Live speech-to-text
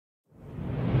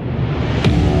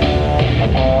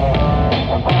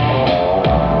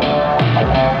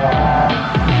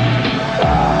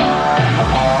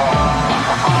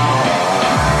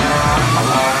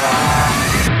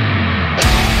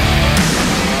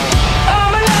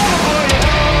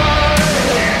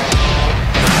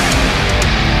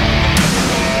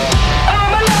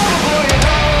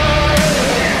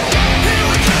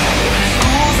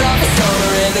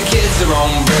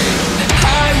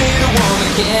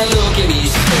can't look at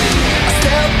each face. I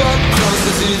step up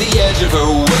closer to the edge of her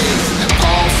waist.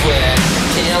 Palms sweat,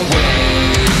 can't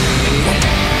wait.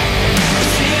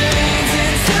 She leans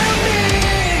into me.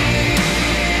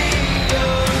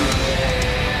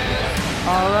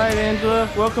 All right, Angela,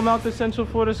 welcome out to Central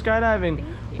Florida Skydiving.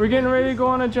 We're getting ready to go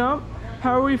on a jump.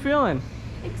 How are we feeling?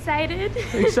 Excited.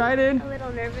 Excited? A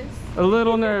little nervous. A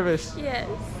little nervous. Yes.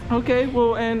 Okay,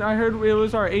 well, and I heard it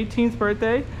was our 18th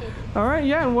birthday. All right,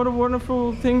 yeah, and what a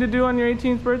wonderful thing to do on your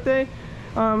 18th birthday.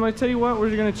 I tell you what,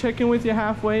 we're gonna check in with you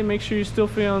halfway, make sure you're still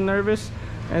feeling nervous,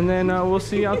 and then we'll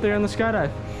see you out there in the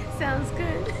skydive. Sounds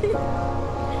good.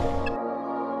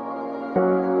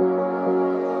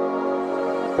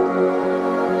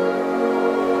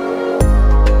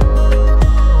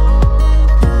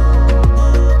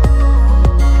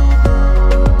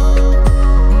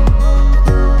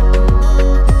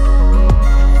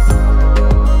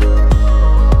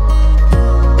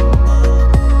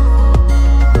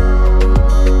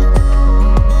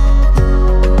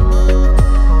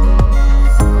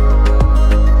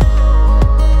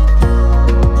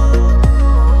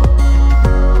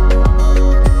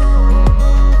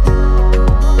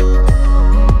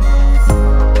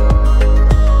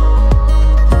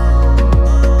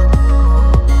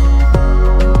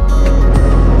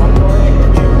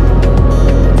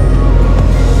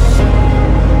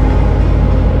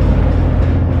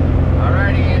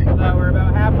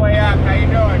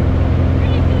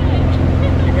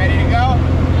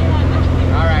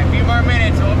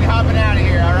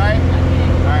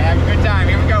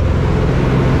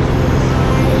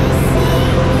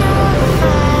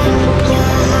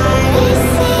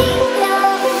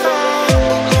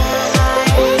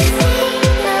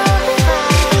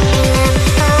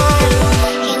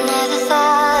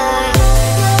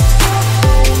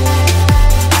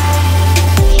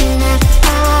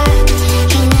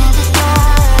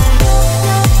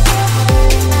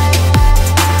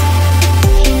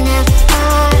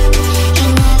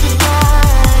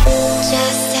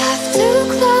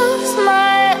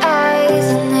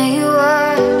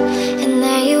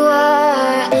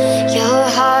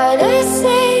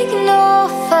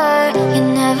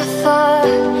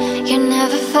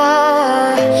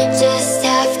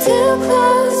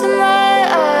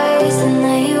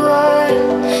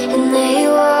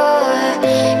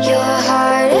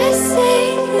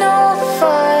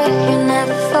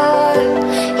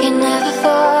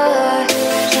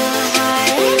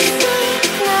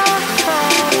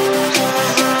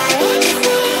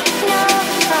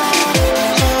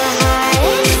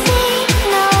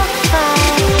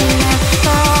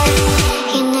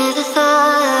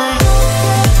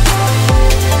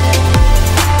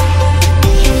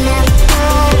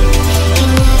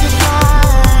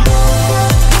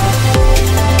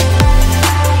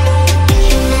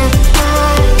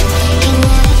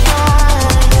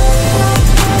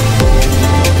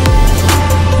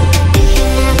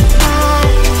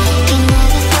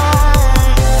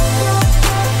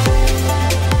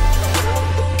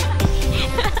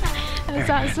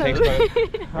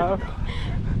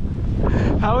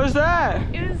 How was that?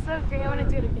 It was so great. I want to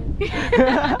do it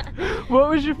again. What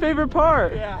was your favorite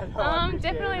part?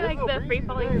 Definitely like the free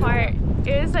falling part.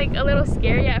 It was like a little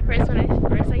scary at first when I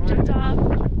first like jumped off,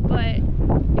 but it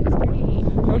was great.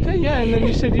 Okay, yeah, and then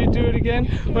you said you'd do it again.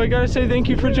 Well, I gotta say thank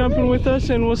you for jumping with us,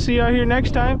 and we'll see you out here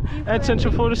next time at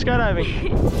Central Florida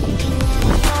Skydiving.